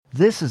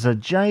This is a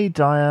Jay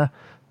Dyer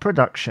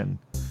production.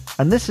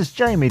 And this is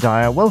Jamie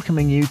Dyer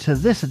welcoming you to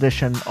this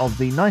edition of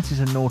the 90s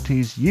and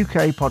Noughties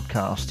UK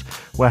podcast,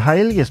 where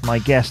Hayley is my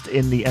guest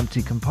in the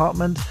empty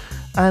compartment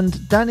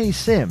and Danny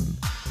Sim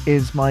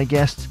is my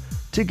guest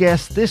to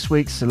guess this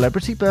week's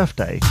celebrity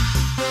birthday.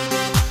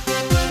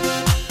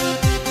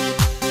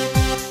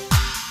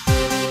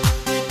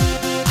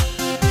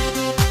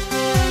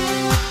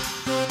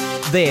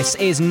 This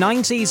is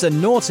 90s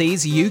and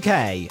Noughties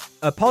UK,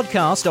 a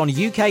podcast on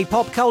UK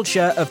pop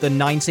culture of the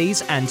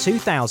 90s and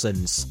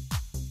 2000s.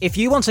 If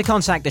you want to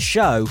contact the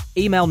show,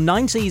 email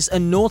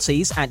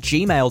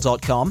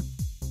 90sandnaughties@gmail.com,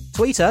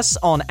 tweet us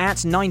on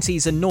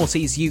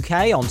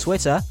 @90sandnaughtiesuk on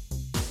Twitter,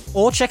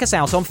 or check us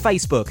out on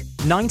Facebook,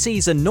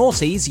 90s and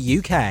Noughties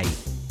UK.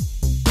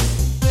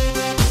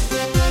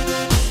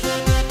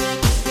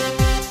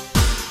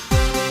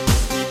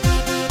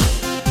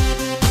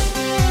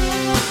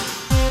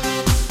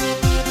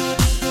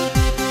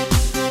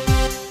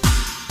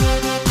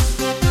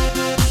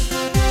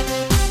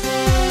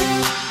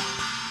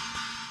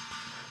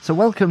 So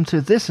welcome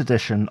to this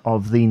edition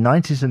of the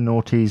 90s and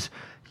Noughties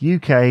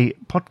UK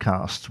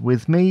podcast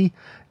with me,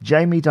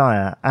 Jamie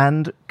Dyer.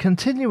 And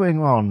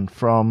continuing on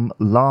from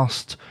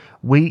last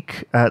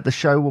week, the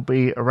show will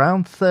be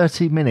around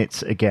 30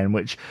 minutes again,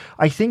 which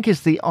I think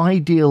is the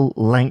ideal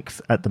length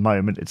at the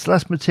moment. It's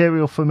less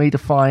material for me to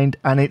find,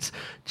 and it's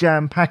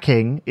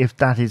jam-packing, if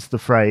that is the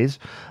phrase,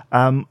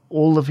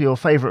 all of your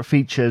favourite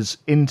features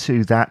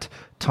into that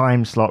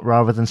time slot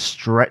rather than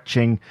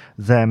stretching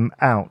them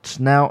out.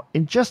 Now,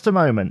 in just a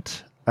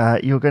moment,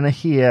 you're going to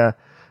hear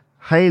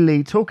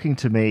Hayley talking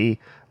to me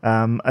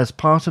as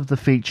part of the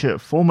feature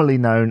formerly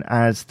known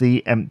as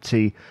The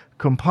Empty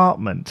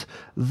Compartment.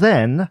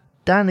 Then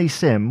Danny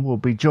Sim will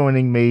be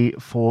joining me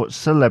for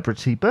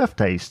celebrity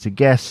birthdays to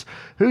guess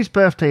whose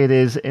birthday it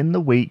is in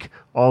the week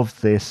of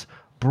this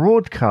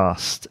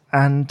broadcast.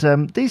 And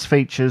these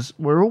features,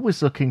 we're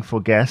always looking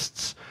for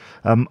guests.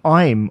 I'm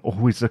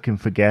always looking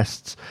for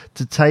guests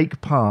to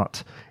take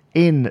part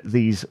in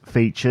these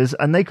features,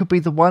 and they could be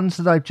the ones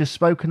that I've just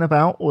spoken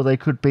about, or they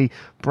could be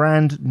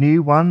brand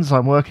new ones.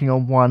 I'm working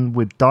on one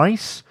with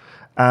Dice,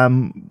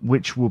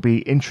 which will be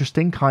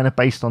interesting, kind of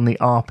based on the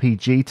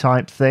RPG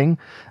type thing.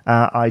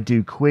 I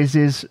do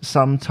quizzes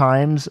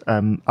sometimes,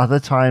 other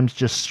times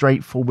just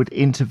straightforward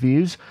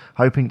interviews,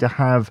 hoping to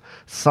have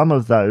some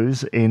of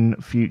those in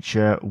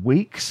future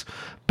weeks.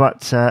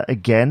 But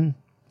again,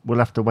 we'll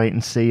have to wait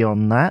and see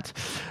on that.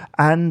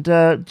 And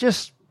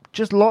just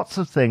lots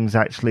of things,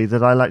 actually,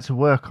 that I like to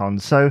work on.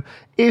 So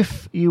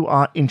if you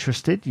are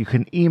interested, you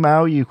can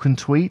email, you can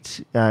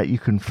tweet, you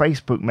can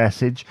Facebook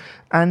message,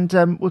 and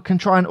we can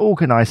try and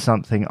organise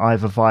something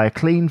either via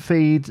Clean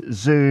Feed,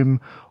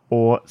 Zoom,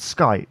 or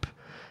Skype.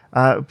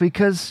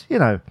 Because, you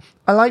know,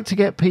 I like to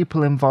get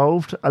people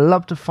involved. I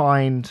love to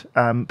find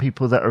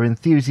people that are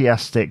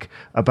enthusiastic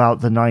about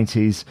the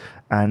 90s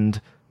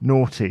and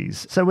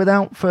Noughties. So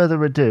without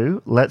further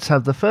ado, let's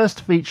have the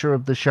first feature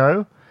of the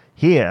show.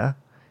 Here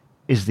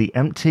is The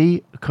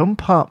Empty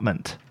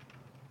Compartment.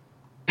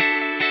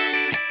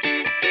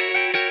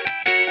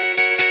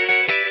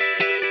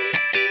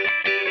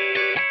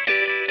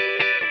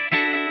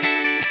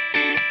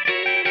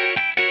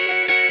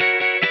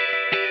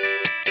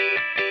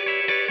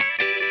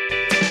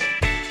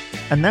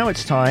 And now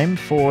it's time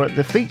for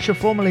the feature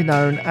formerly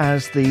known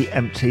as The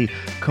Empty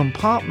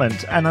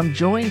Compartment. And I'm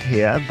joined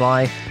here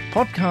by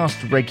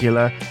podcast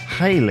regular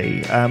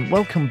Hayley.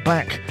 Welcome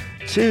back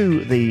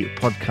to the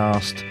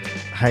podcast,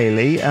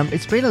 Hayley.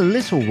 It's been a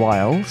little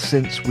while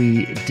since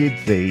we did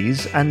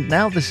these, and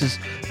now this is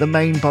the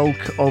main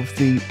bulk of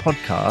the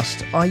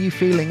podcast. Are you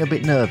feeling a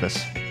bit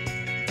nervous?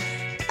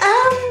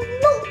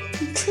 Not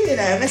too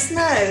nervous,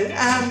 no.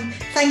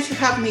 Thank you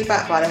for having me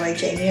back, by the way,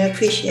 Jamie. I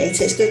appreciate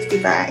it. It's good to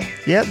be back.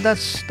 Yeah,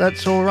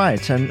 that's all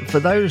right. And for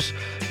those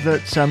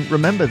that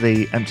remember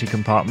The Empty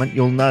Compartment,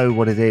 you'll know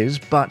what it is.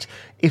 But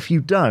if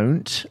you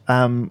don't,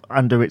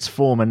 under its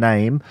former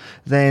name,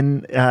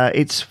 then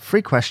it's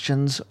 3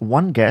 questions,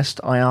 1 guest.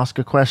 I ask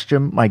a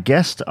question, my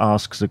guest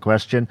asks a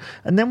question,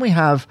 and then we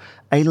have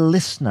a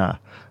listener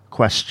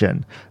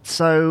question.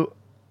 So,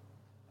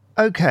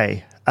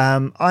 okay,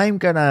 I'm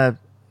going to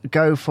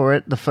go for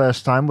it the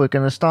first time. We're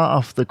going to start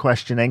off the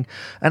questioning,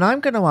 and I'm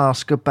going to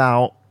ask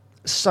about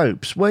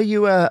soaps. Were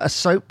you a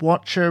soap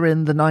watcher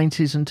in the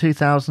 90s and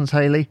 2000s,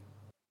 Hayley?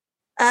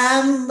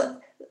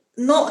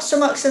 Not so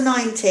much the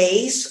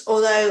 90s,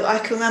 although I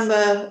can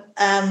remember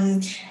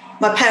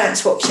my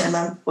parents watching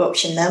them.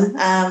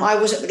 I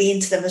wasn't really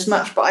into them as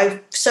much, but I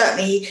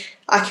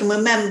can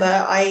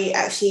remember I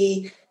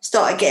actually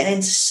started getting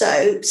into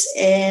soaps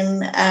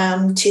in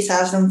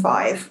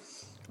 2005.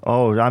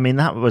 Oh, I mean,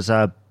 that was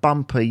a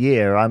bumper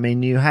year. I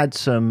mean, you had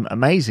some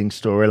amazing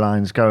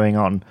storylines going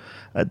on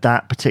at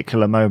that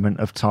particular moment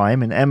of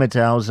time. In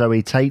Emmerdale,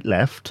 Zoe Tate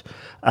left.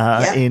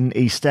 In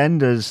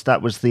EastEnders,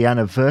 that was the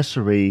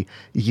anniversary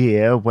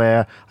year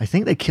where I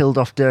think they killed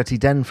off Dirty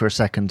Den for a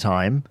second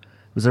time.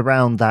 was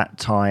around that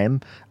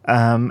time.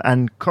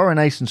 And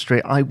Coronation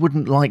Street, I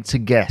wouldn't like to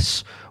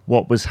guess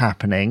what was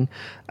happening.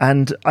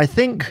 And I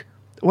think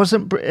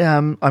wasn't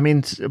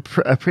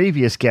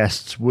previous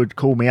guests would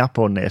call me up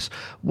on this.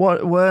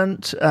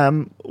 Wasn't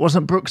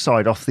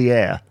Brookside off the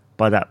air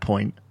by that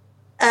point?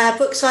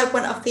 Brookside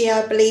went off the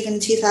air, I believe, in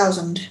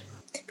 2000.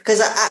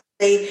 Because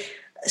actually,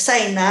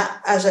 saying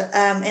that, as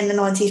in the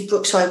 90s,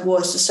 Brookside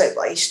was the soap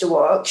I used to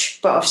watch.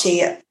 But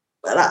obviously, at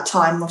that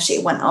time,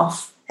 it went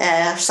off,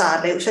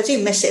 sadly, which I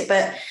do miss it.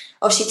 But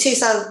obviously,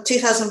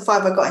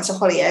 2005, I got into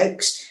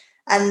Hollyoaks.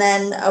 And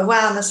then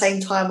around the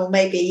same time, or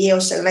maybe a year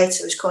or so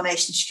later, was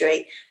Coronation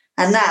Street.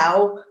 And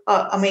now,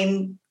 I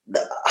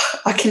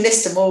can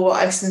list them all.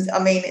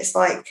 It's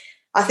like,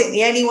 I think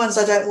the only ones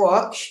I don't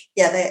watch,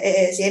 it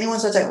is. The only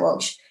ones I don't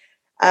watch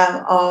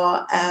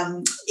are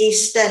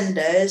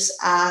EastEnders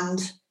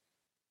and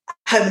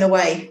Home and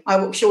Away. I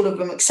watch all of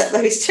them except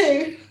those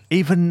two.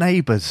 Even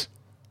Neighbours.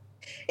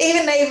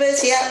 Even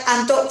Neighbours, yeah,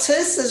 and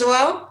Doctors as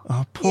well.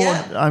 Oh, poor.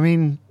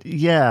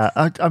 Yeah.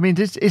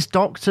 Is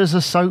Doctors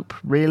a soap,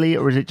 really,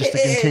 or is it just a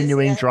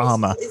continuing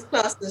drama? It's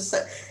classed as a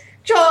soap.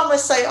 Drama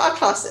soap, I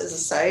class it as a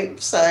soap,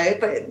 so,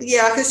 but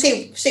yeah, I can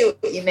see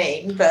what you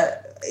mean,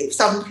 but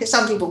some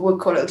people would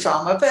call it a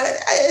drama, but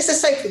it's a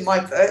soap in my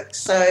book,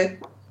 so.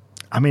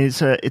 I mean,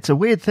 it's a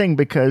weird thing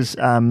because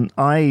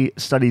I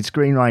studied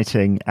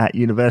screenwriting at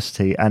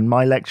university, and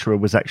my lecturer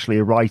was actually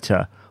a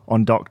writer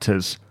on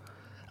Doctors.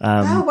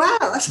 Oh, wow,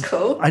 that's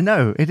cool. I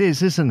know, it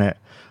is, isn't it?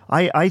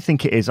 I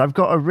think it is. I've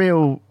got a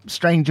real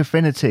strange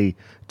affinity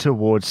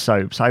towards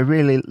soaps. I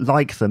really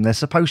like them. They're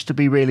supposed to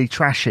be really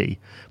trashy,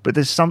 but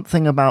there's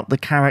something about the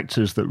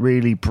characters that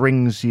really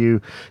brings you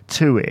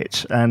to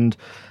it. And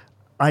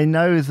I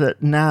know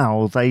that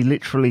now they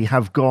literally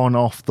have gone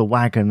off the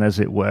wagon, as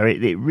it were.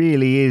 It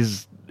really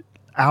is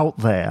out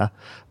there.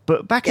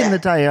 But back in the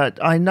day,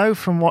 I know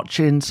from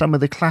watching some of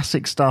the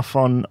classic stuff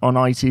on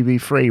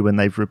ITV3 when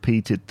they've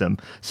repeated them,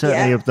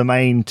 certainly of the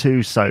main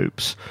two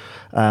soaps,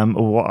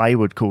 or what I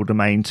would call the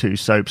main two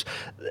soaps,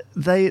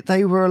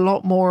 they were a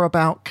lot more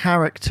about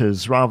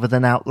characters rather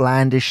than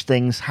outlandish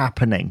things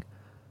happening.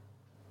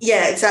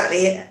 Yeah,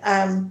 exactly.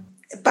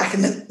 Back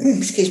in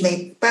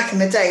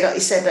the day, like you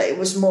said, that it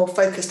was more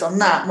focused on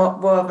that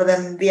rather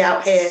than the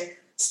out here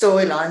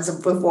storylines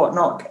and with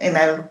whatnot,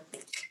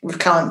 with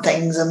current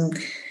things and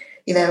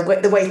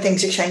the way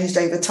things have changed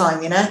over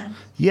time,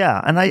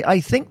 Yeah, and I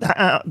think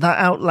that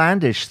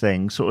outlandish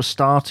thing sort of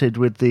started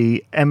with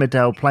the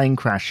Emmerdale plane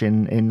crash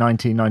in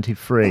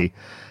 1993,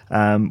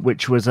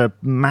 which was a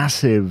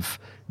massive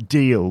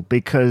deal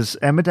because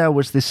Emmerdale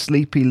was this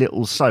sleepy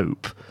little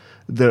soap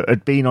that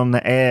had been on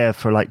the air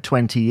for like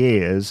 20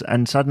 years,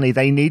 and suddenly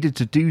they needed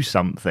to do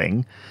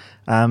something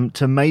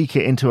to make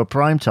it into a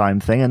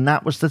primetime thing, and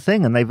that was the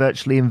thing, and they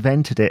virtually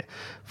reinvented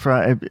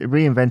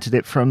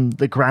it from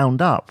the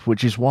ground up,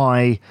 which is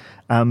why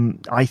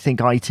I think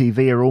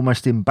ITV are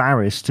almost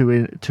embarrassed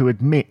to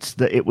admit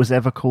that it was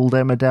ever called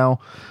Emmerdale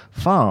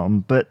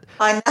Farm. But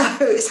I know,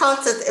 it's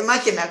hard to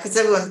imagine now because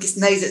everyone just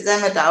knows it's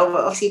Emmerdale,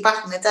 but obviously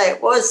back in the day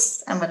it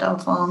was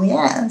Emmerdale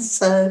Farm,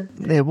 so...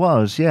 It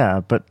was,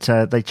 yeah, but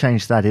they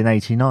changed that in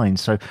 89,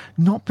 so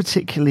not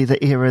particularly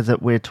the era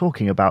that we're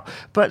talking about,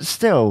 but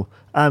still,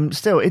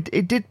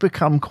 it did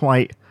become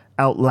quite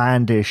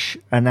outlandish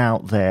and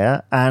out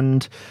there,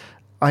 and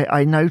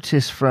I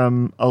noticed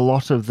from a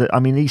lot of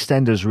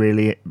EastEnders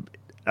really,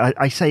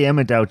 I say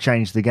Emmerdale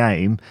changed the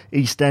game,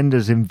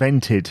 EastEnders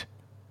invented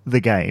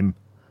the game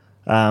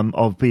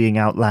of being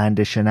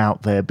outlandish and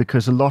out there,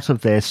 because a lot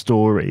of their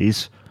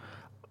stories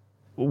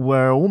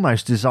were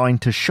almost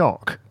designed to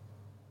shock.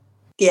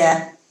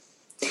 Yeah.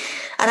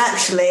 And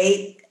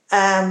actually,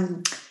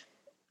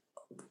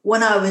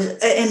 when I was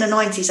in the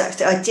 90s,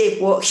 actually, I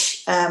did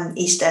watch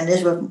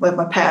EastEnders with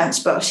my parents,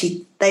 but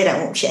obviously they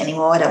don't watch it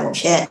anymore. I don't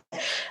watch it.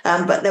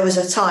 But there was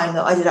a time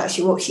that I did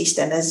actually watch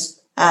EastEnders.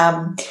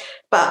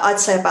 But I'd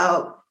say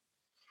about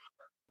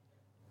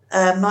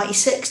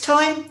 96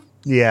 time.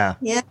 Yeah.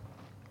 Yeah.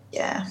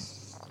 Yeah.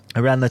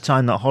 Around the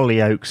time that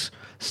Hollyoaks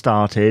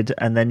started,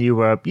 and then you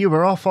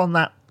were off on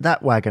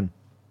that wagon.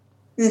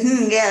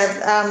 Mm-hmm,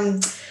 yeah.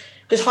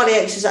 Because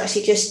Hollyoaks has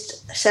actually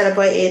just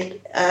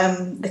celebrated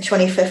the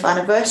 25th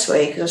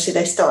anniversary, because obviously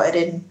they started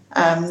in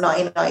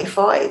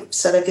 1995,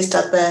 so they've just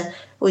had their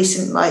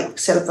recent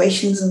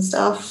celebrations and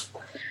stuff.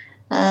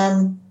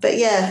 But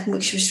yeah,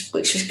 which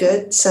was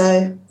good.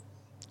 So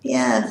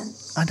yeah,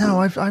 I know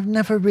I've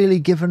never really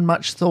given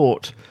much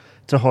thought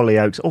to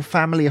Hollyoaks or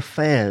Family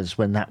Affairs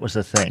when that was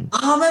a thing.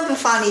 I remember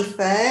Family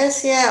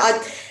Affairs. Yeah,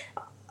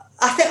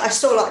 I think I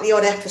saw the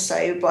odd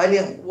episode, but I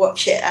didn't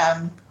watch it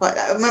like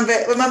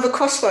that. Remember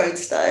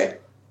Crossroads though?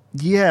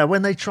 Yeah,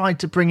 when they tried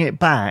to bring it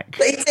back.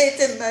 They did,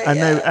 didn't they?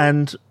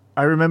 And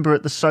I remember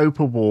at the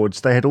Soap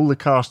Awards, they had all the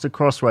cast of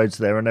Crossroads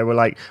there, and they were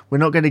like, we're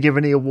not going to give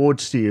any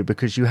awards to you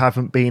because you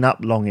haven't been up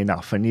long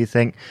enough. And you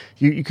think,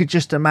 you could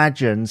just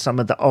imagine some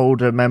of the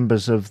older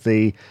members of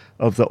the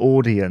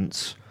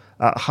audience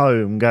at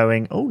home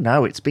going, oh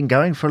no, it's been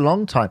going for a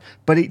long time.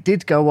 But it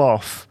did go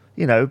off,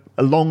 a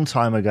long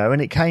time ago,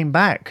 and it came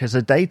back as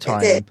a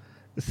daytime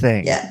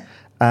thing. Yeah.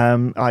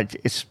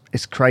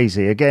 It's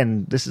crazy.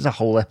 Again, this is a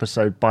whole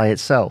episode by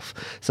itself.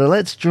 So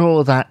let's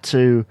draw that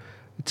to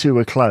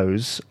a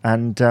close.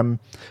 And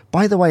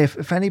by the way,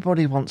 if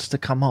anybody wants to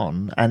come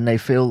on and they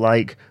feel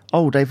like,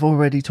 oh, they've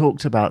already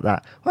talked about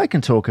that, I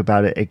can talk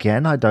about it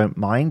again. I don't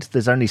mind.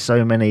 There's only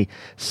so many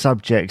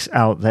subjects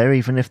out there,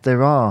 even if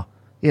there are,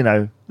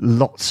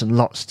 lots and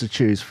lots to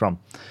choose from.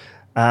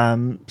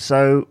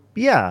 So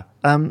yeah.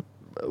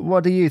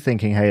 What are you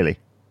thinking, Hayley?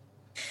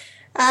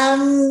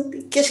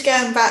 Just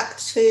going back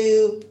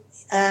to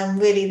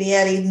really the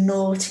early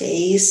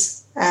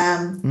noughties,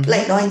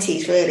 late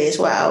 90s really as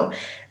well.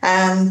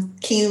 Can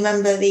you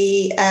remember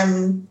the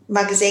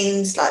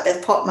magazines, like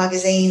the pop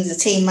magazines, the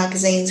teen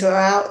magazines were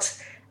out?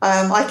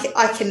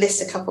 I can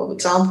list a couple of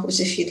examples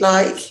if you'd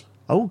like.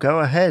 Oh, go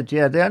ahead.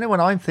 Yeah, the only one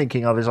I'm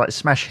thinking of is like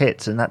Smash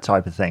Hits and that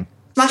type of thing.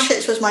 Smash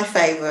Hits was my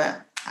favourite,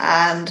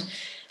 and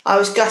I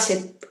was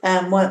gutted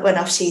when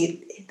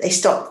obviously they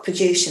stopped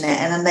producing it,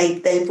 and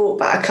then they brought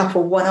back a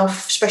couple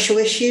one-off special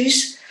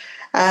issues.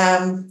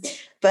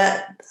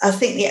 But I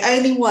think the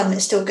only one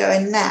that's still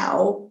going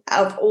now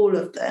out of all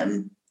of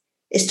them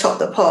is Top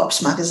the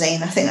Pops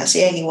magazine. I think that's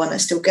the only one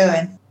that's still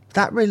going.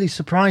 That really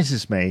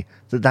surprises me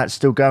that that's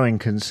still going,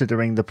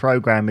 considering the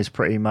programme is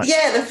pretty much the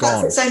fact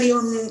gone. it's only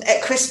on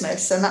at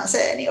Christmas, and that's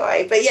it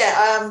anyway. But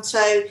yeah,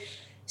 so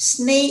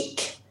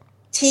Sneak,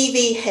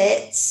 TV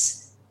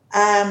Hits,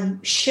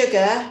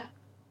 Sugar,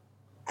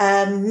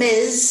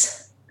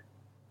 Ms.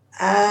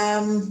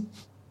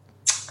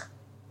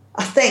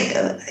 I think,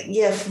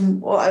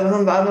 from what I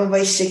remember I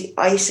used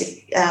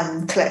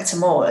to collect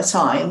them all at the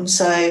time.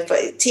 So,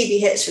 but TV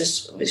Hits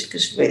was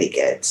really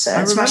good. So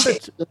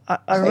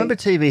I remember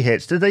TV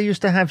Hits. Did they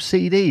used to have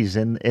CDs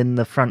in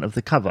the front of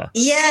the cover?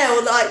 Yeah,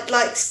 or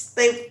like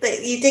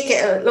they you did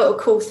get a lot of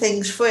cool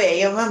things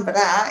free. I remember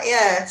that.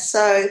 Yeah,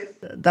 so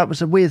that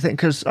was a weird thing,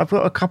 because I've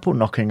got a couple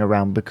knocking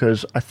around,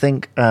 because I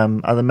think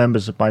other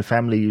members of my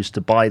family used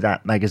to buy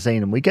that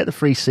magazine, and we get the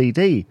free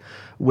CD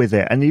with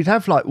it, and you'd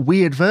have like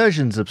weird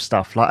versions of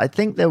stuff. Like I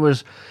think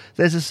there's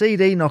a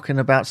CD knocking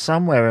about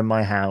somewhere in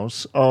my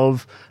house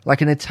of like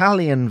an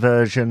Italian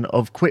version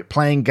of Quit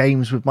Playing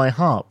Games with My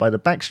Heart by the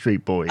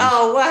Backstreet Boys.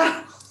 Oh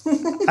wow.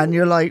 And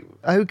you're like,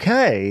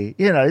 okay,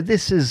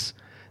 this is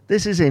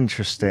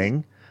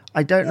interesting.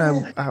 I don't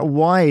know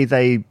why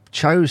they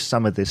chose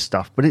some of this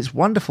stuff, but it's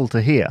wonderful to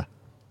hear.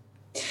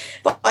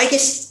 But I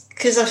guess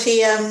because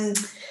obviously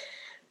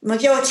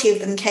majority of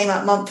them came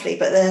out monthly,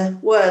 but there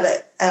were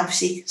that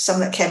obviously some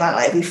that came out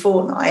like every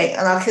fortnight,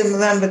 and I can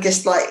remember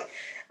just like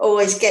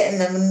always getting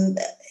them, and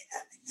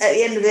at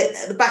the end of it,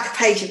 at the back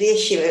page of the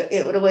issue,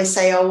 it would always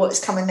say, "Oh, what's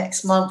coming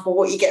next month," or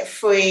 "What you get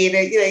free."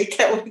 You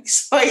get all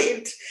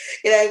excited.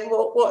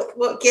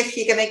 What gift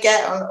you're going to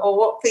get, or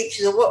what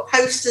features, or what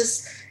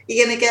posters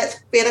you're going to get to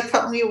be able to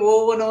put on your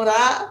wall and all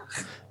that.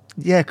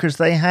 Yeah, because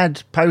they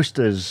had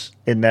posters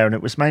in there, and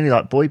it was mainly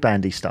like boy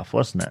bandy stuff,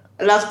 wasn't it?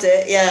 I loved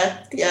it.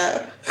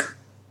 Yeah.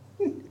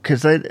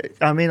 Because I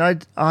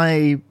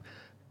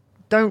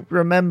don't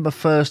remember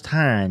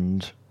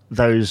firsthand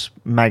those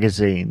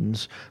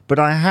magazines, but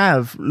I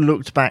have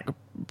looked back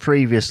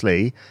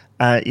previously,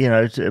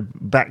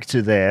 back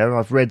to there.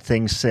 I've read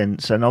things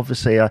since, and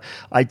obviously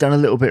I'd done a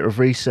little bit of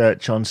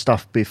research on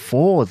stuff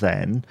before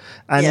then,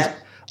 and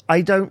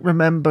I don't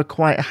remember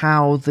quite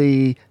how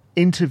the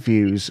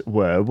interviews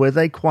were. Were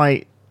they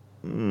quite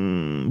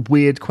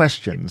weird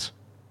questions?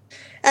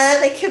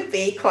 They could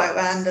be quite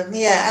random,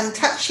 and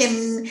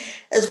touching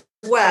as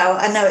well.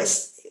 I know I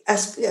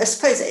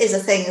suppose it is a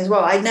thing as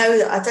well. I know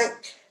that I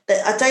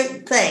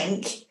don't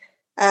think.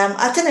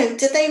 I don't know.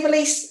 Did they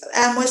release?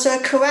 Was there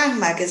a Kerrang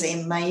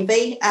magazine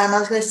maybe? And I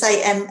was going to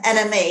say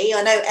NME.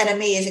 I know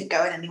NME isn't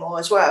going anymore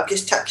as well.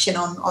 Just touching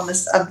on the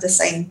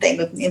same thing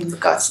in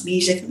regards to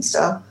music and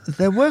stuff.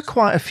 There were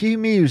quite a few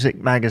music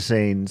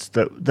magazines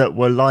that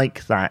were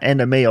like that.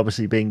 NME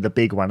obviously being the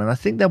big one, and I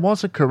think there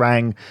was a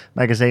Kerrang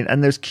magazine,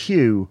 and there's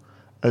Q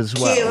as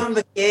well. Q, I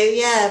remember Q.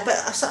 Yeah, but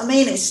that's what I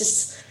mean. It's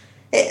just.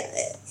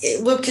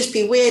 It would just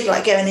be weird,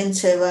 like going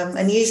into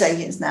a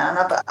newsagents now. And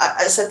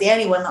I said the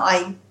only one that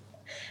I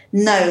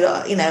know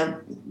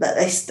that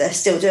they're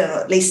still doing, or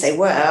at least they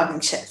were. I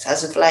haven't checked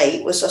as of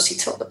late. Was obviously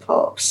Top the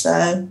Pops.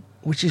 So,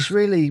 which is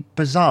really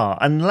bizarre.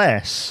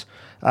 Unless,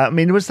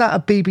 was that a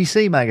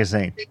BBC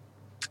magazine?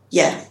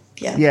 Yeah.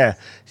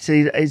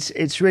 See,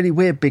 it's really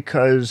weird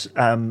because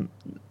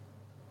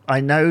I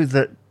know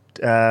that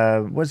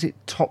was it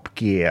Top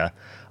Gear.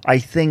 I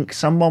think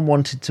someone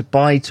wanted to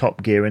buy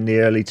Top Gear in the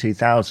early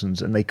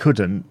 2000s, and they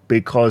couldn't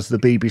because the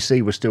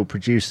BBC was still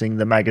producing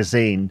the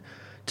magazine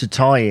to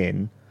tie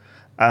in.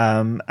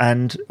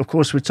 And of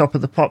course, with Top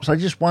of the Pops, I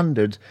just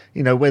wondered,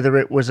 whether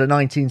it was a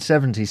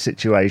 1970s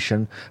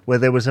situation where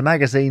there was a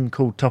magazine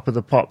called Top of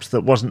the Pops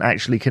that wasn't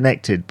actually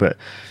connected, but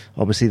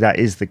obviously that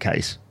is the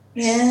case.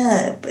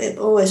 Yeah, it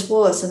always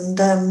was.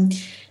 And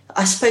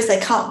I suppose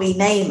they can't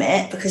rename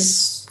it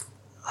because,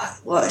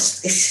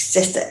 it's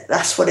just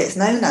that's what it's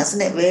known as,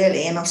 isn't it,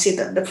 really? And obviously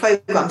the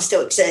programme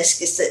still exists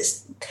because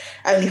it's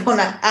only on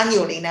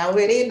annually now,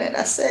 really, isn't it?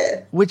 That's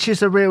it. Which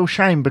is a real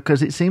shame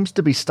because it seems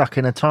to be stuck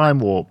in a time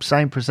warp.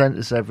 Same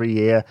presenters every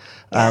year,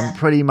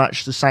 pretty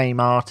much the same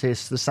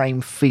artists, the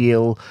same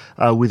feel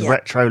with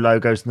retro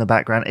logos in the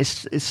background.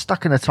 It's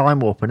stuck in a time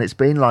warp, and it's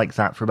been like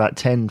that for about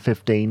 10,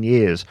 15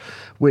 years,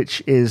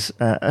 which is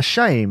a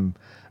shame,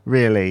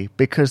 really,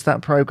 because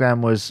that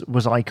programme was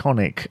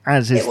iconic,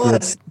 as is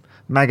the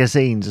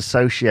magazines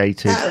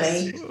associated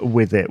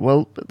with it.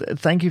 Well,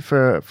 thank you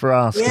for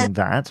asking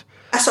that.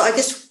 That's what I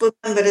just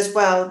remembered as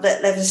well,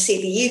 that there was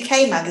the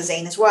UK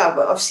magazine as well,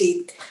 but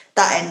obviously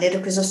that ended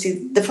because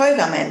obviously the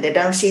programme ended.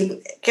 And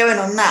obviously going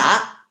on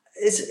that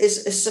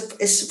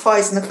is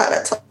surprising, the fact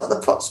that Top of the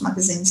Pops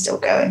magazine's still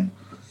going.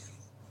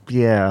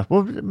 Yeah,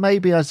 well,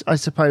 maybe I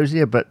suppose,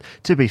 but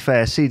to be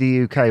fair,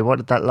 CD UK, what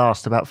did that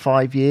last? About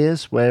 5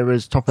 years,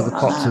 whereas Top of the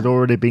Pops had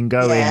already been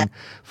going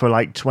for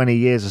like 20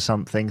 years or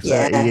something,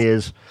 30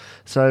 years.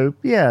 So,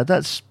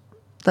 that's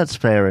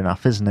fair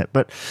enough, isn't it?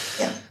 But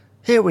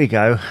here we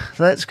go.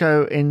 Let's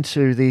go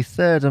into the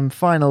third and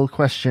final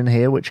question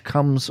here, which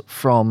comes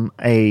from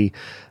a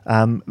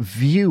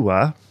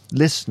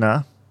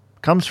listener,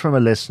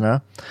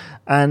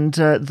 and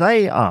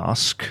they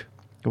ask...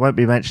 I won't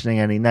be mentioning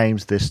any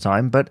names this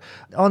time, but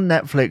on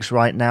Netflix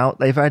right now,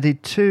 they've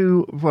added three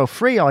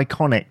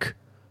iconic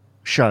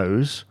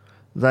shows.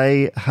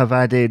 They have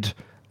added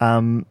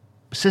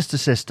Sister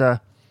Sister,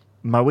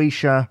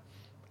 Moesha,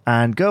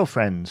 and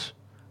Girlfriends,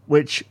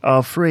 which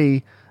are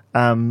three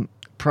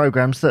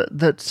programs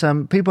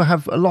that people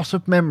have a lot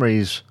of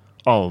memories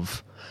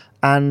of.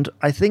 And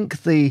I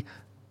think the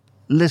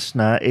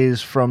listener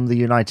is from the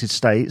United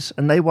States,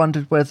 and they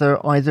wondered whether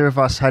either of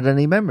us had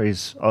any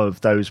memories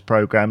of those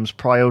programs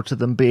prior to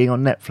them being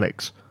on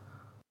Netflix.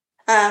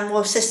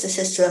 Well, Sister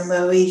Sister and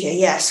Moesha,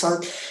 yes.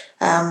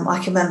 I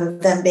can remember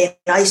them being...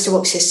 I used to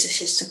watch Sister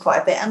Sister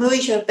quite a bit, and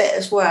Moesha a bit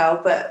as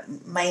well, but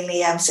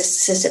mainly Sister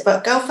Sister.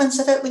 But Girlfriends,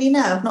 I don't really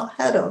know. I've not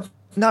heard of.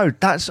 No,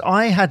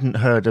 I hadn't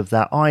heard of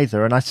that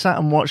either, and I sat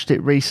and watched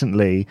it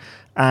recently,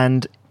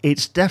 and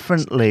it's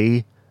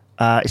definitely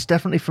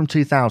from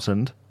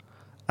 2000.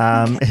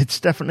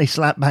 It's definitely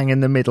slap bang in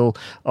the middle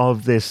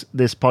of this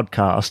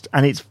podcast,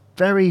 and it's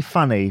very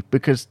funny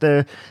because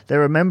there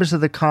are members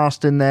of the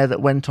cast in there that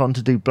went on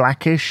to do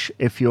Blackish,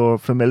 if you're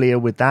familiar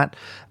with that,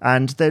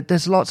 and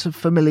there's lots of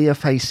familiar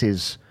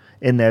faces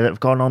in there that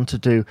have gone on to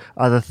do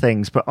other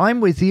things. But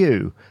I'm with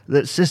you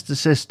that Sister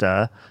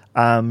Sister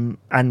and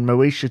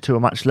Moesha, to a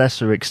much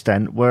lesser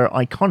extent, were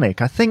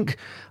iconic. I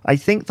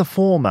think the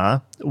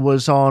former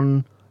was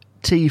on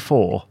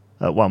T4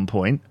 at one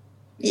point.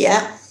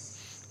 Yeah.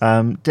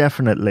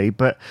 Definitely,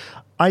 but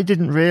I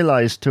didn't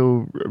realise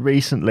till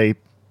recently.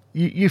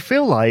 You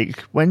feel like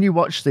when you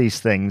watch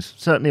these things,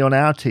 certainly on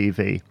our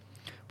TV,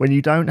 when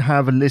you don't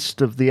have a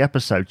list of the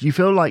episodes, you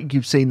feel like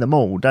you've seen them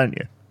all, don't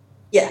you?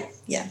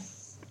 Yeah.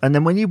 And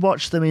then when you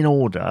watch them in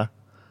order,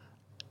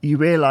 you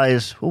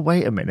realise, well,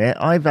 wait a minute,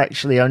 I've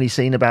actually only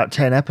seen about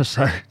 10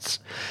 episodes,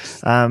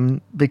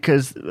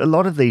 because a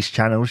lot of these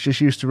channels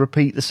just used to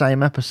repeat the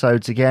same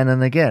episodes again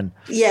and again.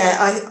 Yeah,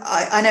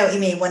 I know what you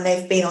mean. When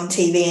they've been on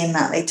TV and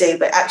that, they do.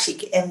 But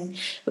actually, in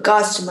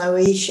regards to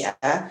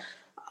Moesha,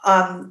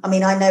 I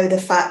mean, I know the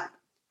fact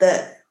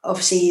that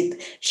obviously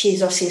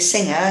she's a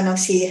singer, and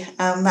obviously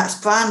that's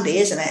Brandy,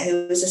 isn't it,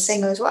 who was a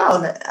singer as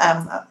well,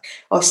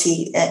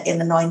 obviously in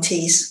the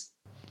 90s.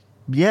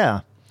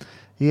 Yeah.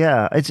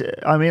 Yeah,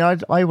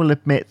 I will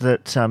admit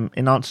that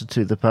in answer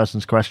to the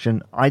person's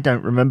question, I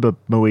don't remember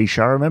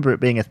Moesha. I remember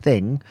it being a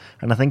thing,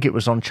 and I think it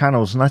was on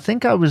channels. And I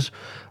think I was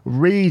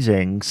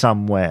reading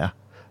somewhere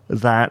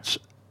that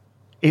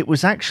it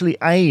was actually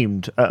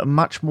aimed at a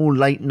much more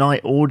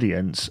late-night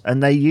audience,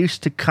 and they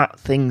used to cut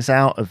things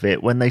out of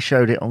it when they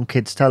showed it on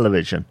kids'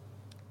 television.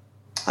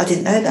 I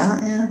didn't know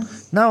that, yeah.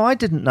 No, I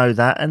didn't know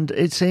that, and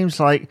it seems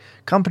like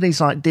companies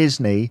like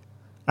Disney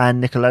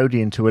and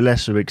Nickelodeon, to a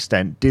lesser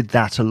extent, did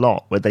that a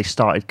lot, where they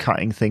started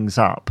cutting things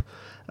up.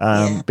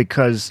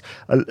 Because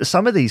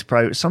some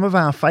of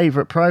our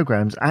favourite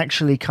programs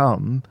actually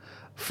come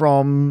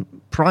from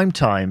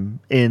primetime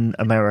in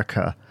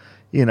America.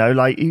 You know,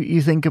 like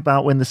you think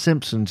about when The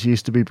Simpsons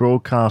used to be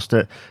broadcast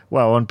on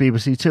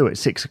BBC Two at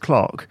 6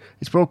 o'clock.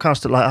 It's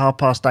broadcast at like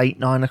 8:30,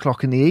 9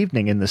 o'clock in the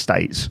evening in the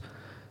States.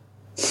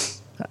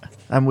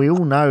 And we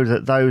all know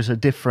that those are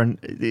different.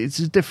 It's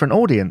a different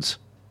audience.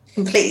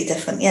 Completely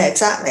different, yeah,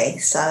 exactly.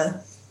 So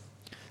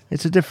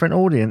it's a different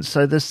audience.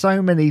 So there's so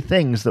many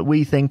things that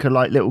we think are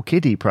like little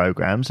kiddie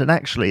programs, and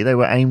actually they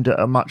were aimed at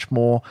a much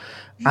more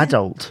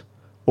adult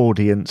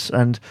audience.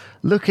 And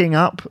looking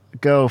up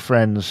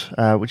Girlfriends,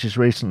 which has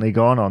recently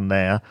gone on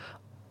there,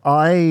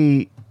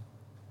 I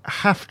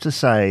have to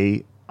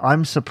say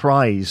I'm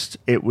surprised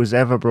it was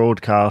ever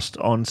broadcast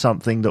on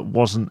something that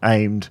wasn't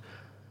aimed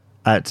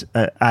at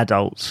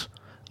adults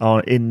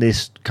in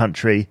this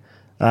country,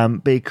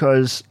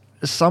 because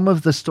some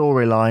of the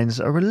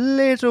storylines are a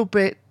little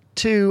bit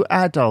too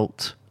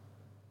adult.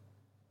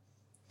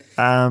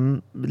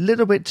 And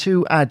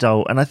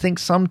I think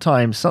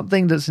sometimes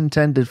something that's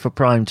intended for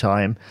prime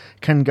time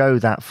can go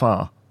that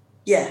far.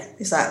 Yeah,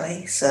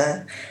 exactly.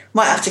 So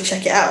might have to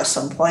check it out at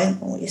some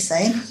point. What you're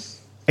saying?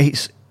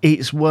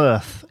 It's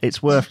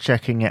worth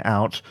checking it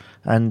out,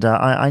 and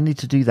I need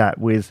to do that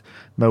with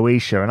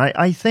Moesha. And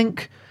I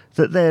think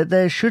that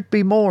there should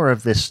be more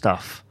of this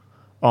stuff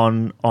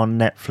on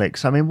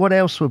Netflix. I mean, what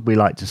else would we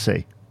like to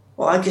see?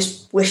 Well, I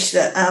just wish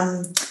that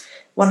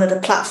one of the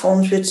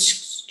platforms would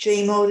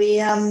stream all the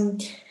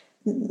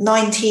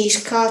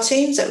 90s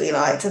cartoons that we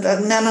liked.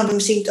 None of them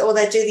seem to, or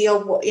they do the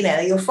odd one,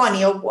 you'll find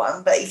the odd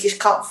one, but you just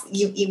can't,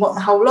 you want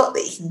the whole lot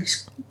that you can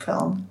just put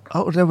on.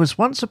 Oh, there was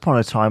once upon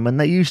a time when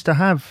they used to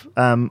have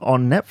on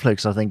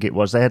Netflix, I think it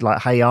was, they had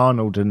like Hey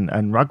Arnold and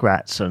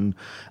Rugrats and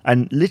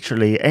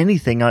literally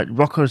anything, like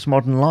Rocko's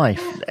Modern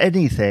Life,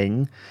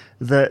 anything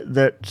that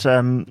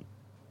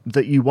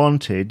you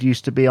wanted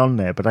used to be on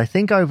there. But I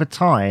think over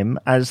time,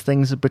 as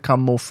things have become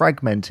more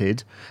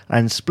fragmented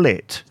and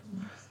split,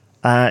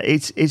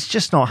 it's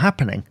just not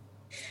happening.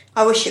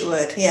 I wish it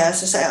would. Yeah,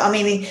 as I say, I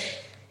mean,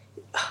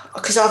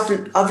 because I've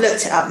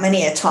looked it up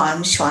many a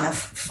times trying to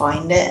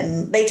find it,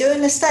 and they do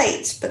in the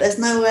States, but there's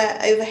nowhere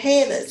over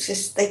here they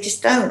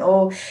just don't,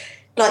 or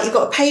like you've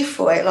got to pay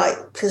for it, like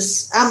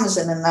because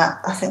Amazon and that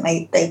I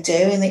think they do,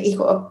 and you've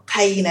got to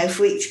pay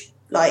for each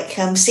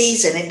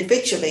season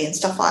individually and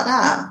stuff like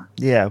that.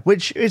 Yeah,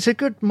 which is a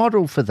good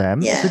model for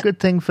them. Yeah. It's a good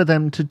thing for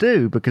them to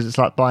do because it's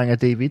like buying a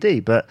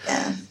DVD. But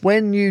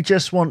when you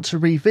just want to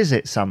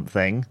revisit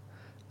something,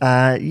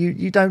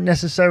 you don't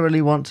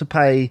necessarily want to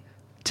pay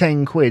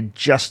 £10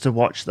 just to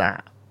watch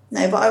that.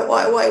 No, but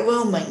what I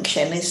will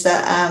mention is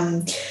that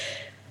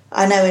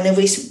I know in a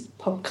recent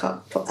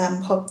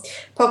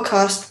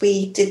podcast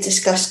we did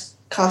discuss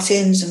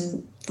cartoons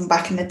from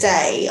back in the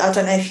day. I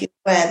don't know if you're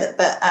aware that,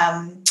 but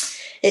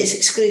it's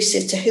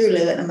exclusive to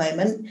Hulu at the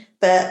moment,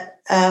 but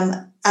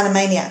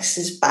Animaniacs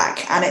is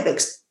back and it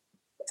looks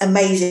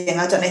amazing.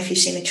 I don't know if you've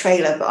seen the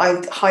trailer, but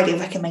I highly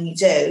recommend you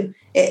do.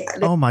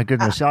 Oh my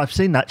goodness, I've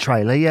seen that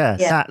trailer, yeah.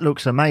 That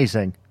looks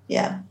amazing.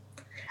 Yeah.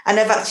 And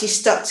they've actually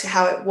stuck to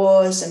how it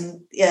was,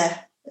 and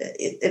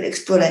it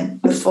looks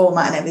brilliant, the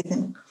format and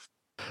everything.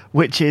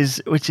 Which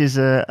is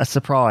a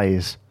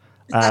surprise.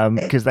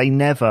 Because they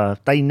never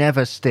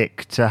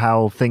stick to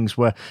how things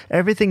were.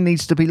 Everything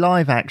needs to be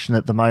live action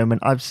at the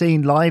moment. I've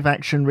seen live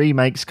action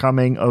remakes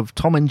coming of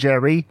Tom and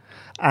Jerry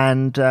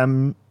and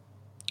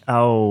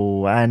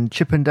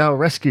Chip and Dale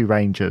Rescue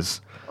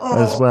Rangers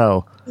as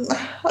well.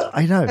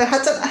 I know.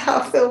 I don't know how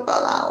I feel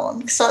about that one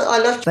because I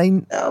love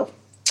Dale.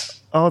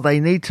 Oh, they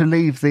need to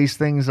leave these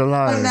things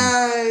alone. I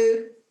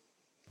know.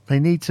 They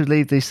need to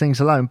leave these things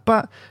alone.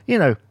 But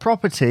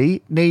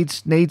property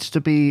needs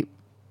to be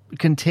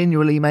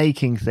continually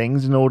making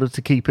things in order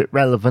to keep it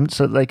relevant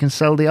so that they can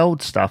sell the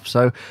old stuff.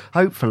 So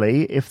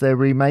hopefully if they're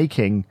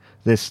remaking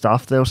this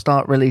stuff, they'll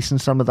start releasing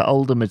some of the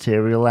older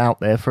material out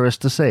there for us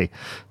to see.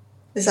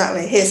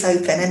 Exactly. Here's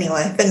hoping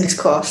anyway. Fingers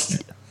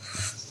crossed.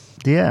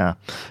 Yeah.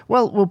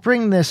 Well, we'll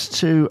bring this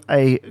to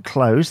a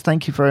close.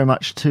 Thank you very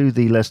much to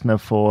the listener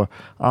for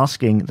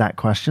asking that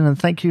question, and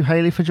thank you,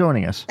 Hayley, for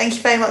joining us. Thank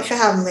you very much for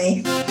having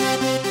me.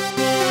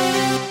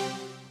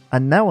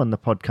 And now on the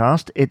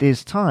podcast, it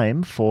is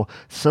time for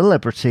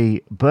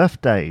celebrity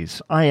birthdays.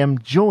 I am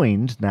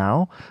joined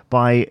now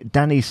by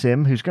Danny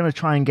Sim, who's going to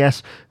try and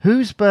guess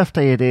whose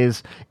birthday it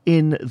is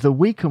in the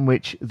week in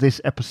which this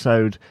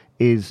episode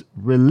is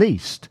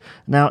released.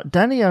 Now,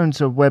 Danny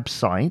owns a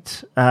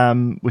website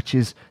which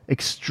is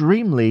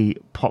extremely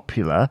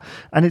popular,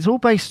 and it's all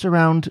based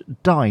around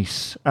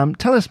dice.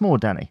 Tell us more,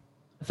 Danny.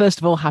 First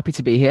of all, happy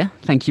to be here.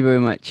 Thank you very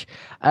much.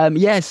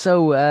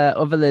 So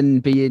other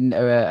than being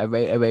a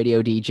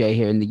radio DJ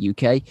here in the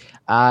UK,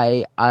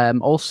 I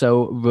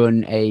also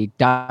run a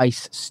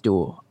dice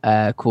store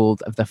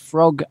called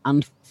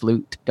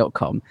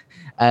thefrogandflute.com.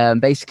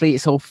 Basically,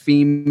 it's all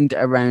themed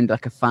around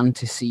like a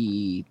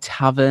fantasy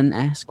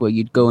tavern-esque where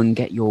you'd go and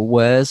get your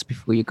wares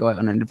before you go out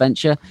on an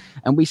adventure.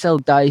 And we sell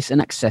dice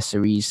and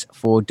accessories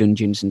for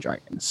Dungeons and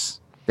Dragons.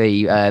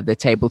 The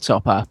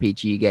tabletop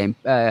RPG game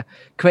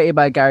created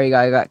by Gary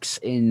Gygax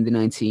in the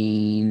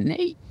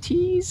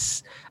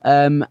 1980s,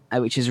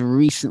 which has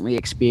recently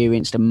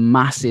experienced a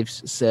massive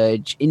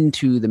surge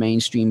into the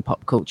mainstream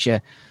pop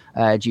culture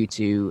due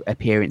to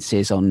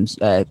appearances on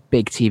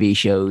big TV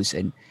shows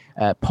and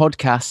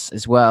podcasts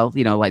as well.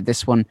 Like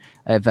this one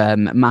of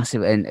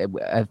massive and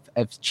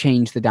have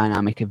changed the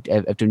dynamic of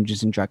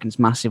Dungeons and Dragons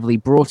massively,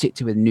 brought it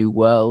to a new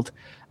world,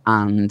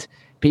 and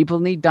people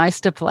need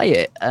dice to play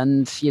it,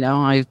 and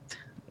I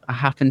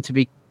happen to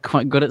be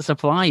quite good at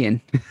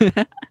supplying.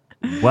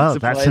 Well,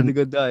 that's the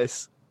good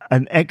dice.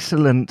 An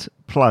excellent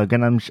plug,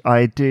 and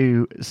I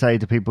do say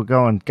to people,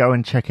 go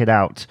and check it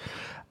out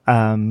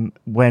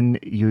when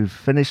you've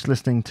finished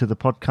listening to the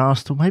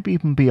podcast, or maybe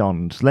even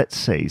beyond. Let's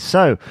see.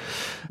 So,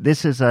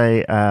 this is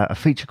a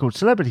feature called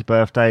Celebrity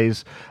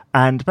Birthdays.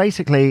 And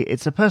basically,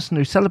 it's a person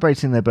who's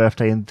celebrating their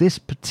birthday in this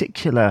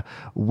particular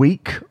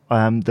week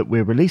that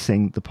we're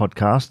releasing the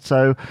podcast.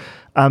 So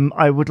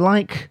I would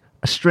like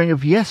a string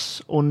of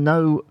yes or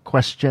no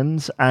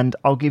questions, and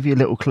I'll give you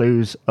little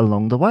clues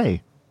along the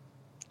way.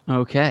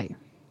 Okay.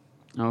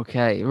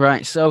 Okay,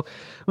 right. So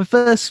the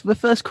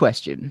first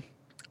question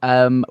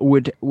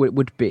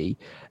would be,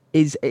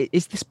 is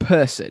this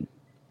person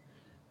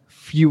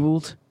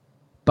fueled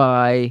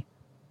by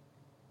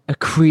a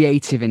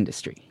creative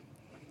industry?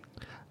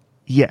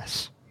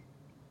 Yes.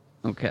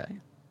 Okay,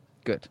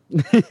 good.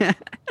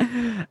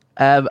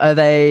 Are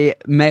they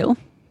male?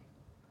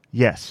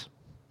 Yes.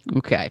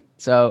 Okay,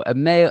 so a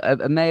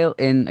male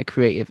in a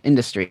creative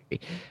industry.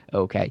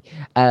 Okay,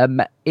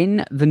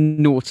 in the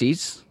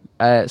noughties,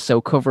 so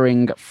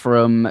covering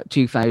from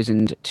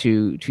 2000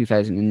 to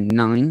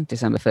 2009,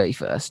 December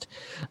 31st.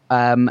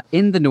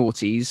 In the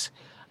noughties,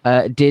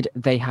 did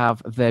they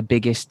have their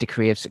biggest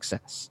degree of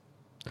success?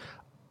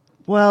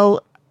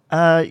 Well,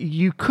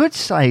 you could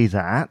say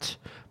that,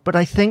 but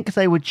I think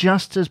they were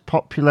just as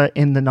popular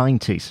in the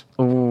 90s.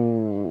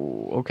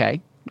 Oh,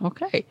 okay. I'm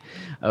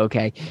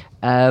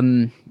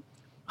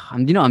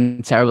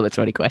terrible at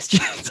 20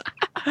 questions.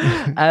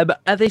 Are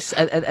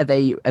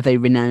they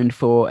renowned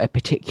for a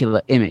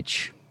particular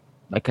image,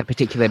 like a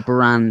particular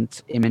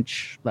brand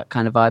image, that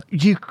kind of vibe?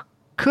 You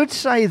could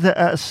say that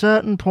at a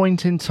certain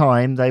point in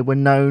time, they were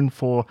known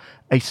for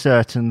a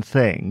certain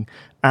thing.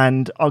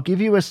 And I'll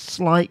give you a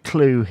slight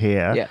clue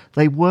here. Yeah.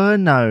 They were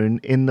known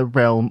in the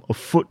realm of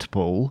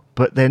football,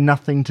 but they're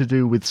nothing to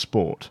do with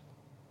sport.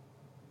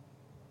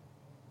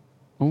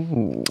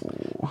 Ooh.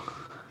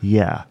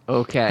 Yeah.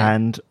 Okay.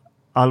 And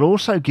I'll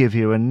also give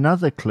you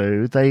another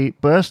clue. They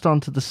burst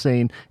onto the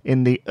scene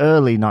in the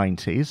early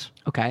 90s,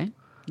 Okay.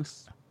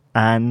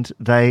 and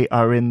they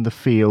are in the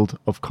field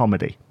of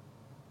comedy.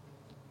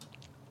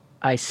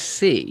 I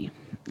see.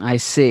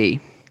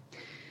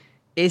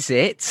 Is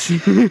it?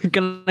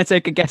 Can I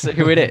take a guess at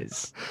who it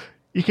is?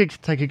 You could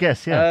take a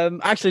guess, yeah.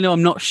 Actually, no,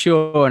 I'm not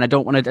sure, and I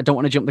don't want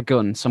to jump the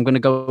gun, so I'm going to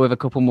go with a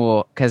couple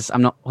more because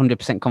I'm not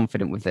 100%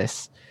 confident with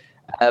this.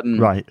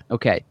 Right.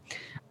 Okay.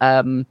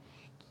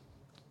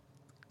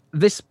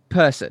 This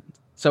person.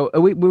 So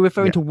we're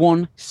referring to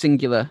one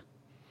singular.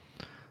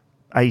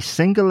 A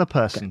singular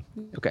person.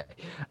 Okay.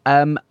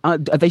 Are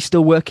they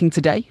still working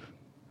today?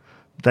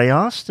 They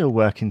are still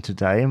working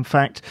today. In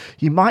fact,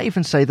 you might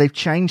even say they've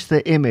changed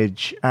their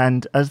image,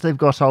 and as they've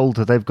got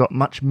older, they've got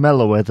much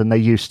mellower than they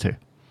used to.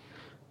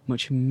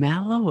 Much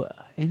mellower.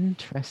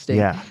 Interesting.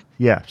 Yeah.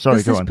 Sorry,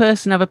 Does go this on.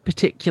 person have a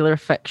particular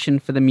affection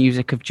for the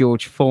music of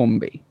George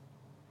Formby?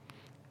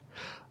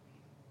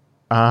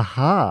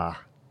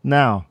 Aha.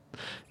 Now,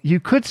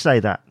 you could say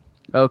that.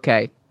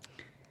 Okay.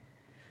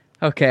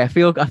 I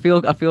feel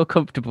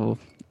comfortable.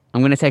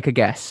 I'm going to take a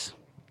guess.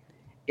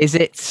 Is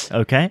it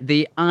Okay.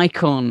 the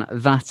icon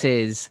that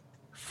is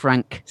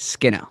Frank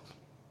Skinner?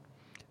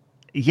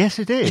 Yes,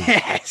 it is.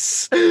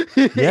 Yes.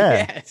 Yeah.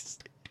 Yes.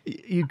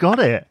 You got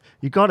it.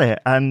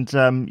 And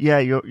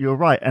you're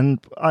right. And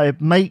I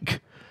make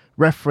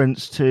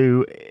reference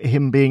to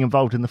him being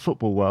involved in the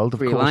football world. Of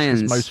Free course,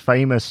 Lions. his most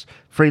famous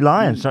Free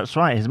Lions. That's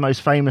right. His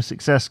most famous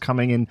success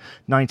coming in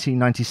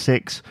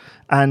 1996,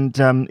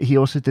 and he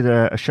also did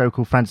a show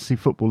called Fantasy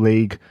Football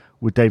League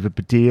with David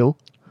Baddiel.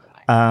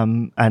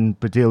 And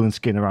Baddiel and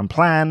Skinner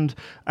Unplanned,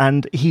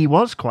 and he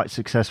was quite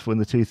successful in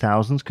the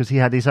 2000s because he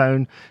had his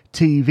own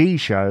TV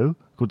show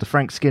called The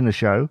Frank Skinner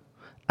Show,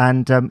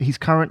 and he's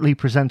currently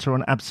presenter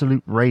on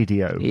Absolute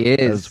Radio. He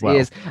is. as well. He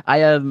is.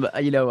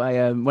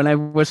 When I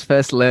was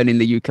first learning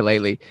the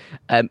ukulele,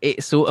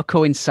 it sort of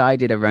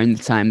coincided around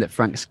the time that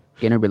Frank Skinner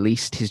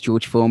released his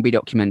George Formby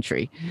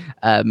documentary,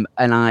 and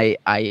I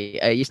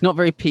it's not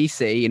very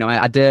PC.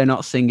 I dare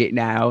not sing it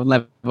now. It'll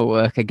never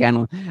work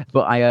again.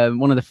 But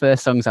one of the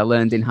first songs I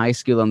learned in high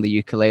school on the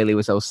ukulele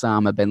was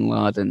Osama bin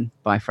Laden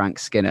by Frank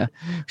Skinner.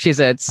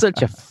 She's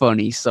such a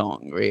funny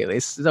song. Really,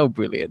 it's so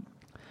brilliant.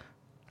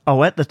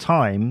 Oh, at the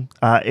time,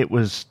 it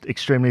was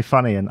extremely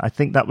funny, and I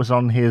think that was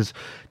on his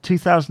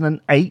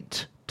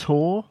 2008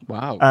 tour.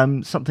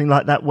 Wow. Something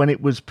like that, when it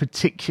was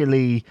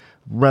particularly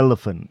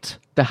relevant.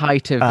 The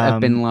height of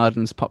bin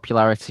Laden's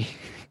popularity.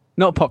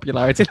 Not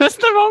popularity, that's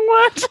the wrong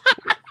word.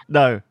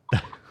 No,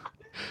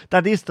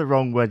 that is the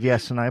wrong word,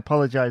 yes, and I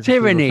apologise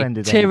if we've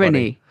offended Tyranny.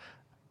 anybody.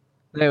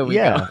 There we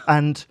go.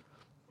 And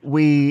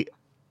we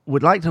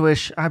would like to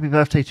wish happy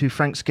birthday to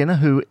Frank Skinner,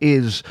 who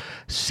is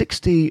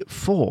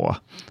 64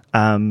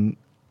 on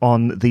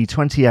the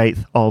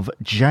 28th of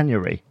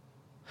January.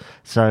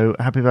 So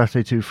happy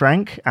birthday to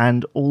Frank,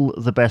 and all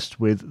the best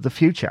with the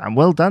future. And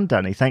well done,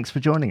 Danny. Thanks for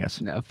joining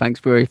us. No, thanks,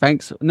 Bury.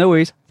 Thanks. No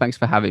worries. Thanks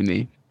for having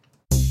me.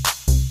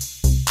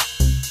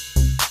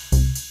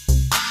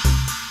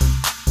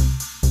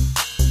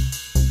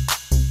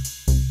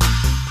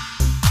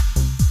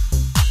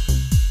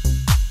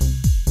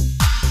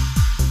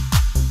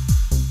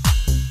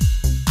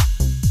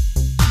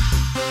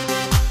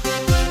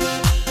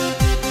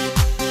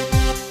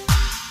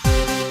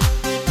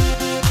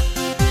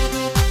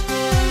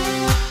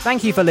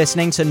 Thank you for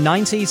listening to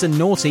 90s and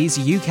Noughties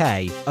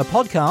UK, a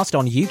podcast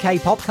on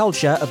UK pop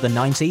culture of the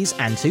 90s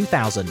and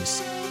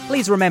 2000s.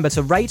 Please remember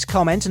to rate,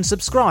 comment and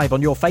subscribe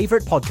on your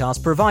favourite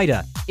podcast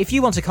provider. If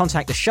you want to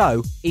contact the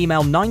show,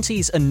 email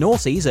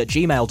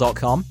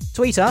 90sandnaughties@gmail.com,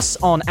 tweet us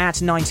on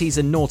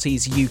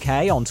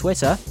 @90sandnaughtiesuk on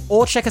Twitter,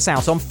 or check us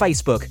out on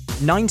Facebook,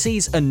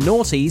 90s and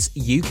Naughties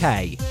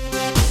UK.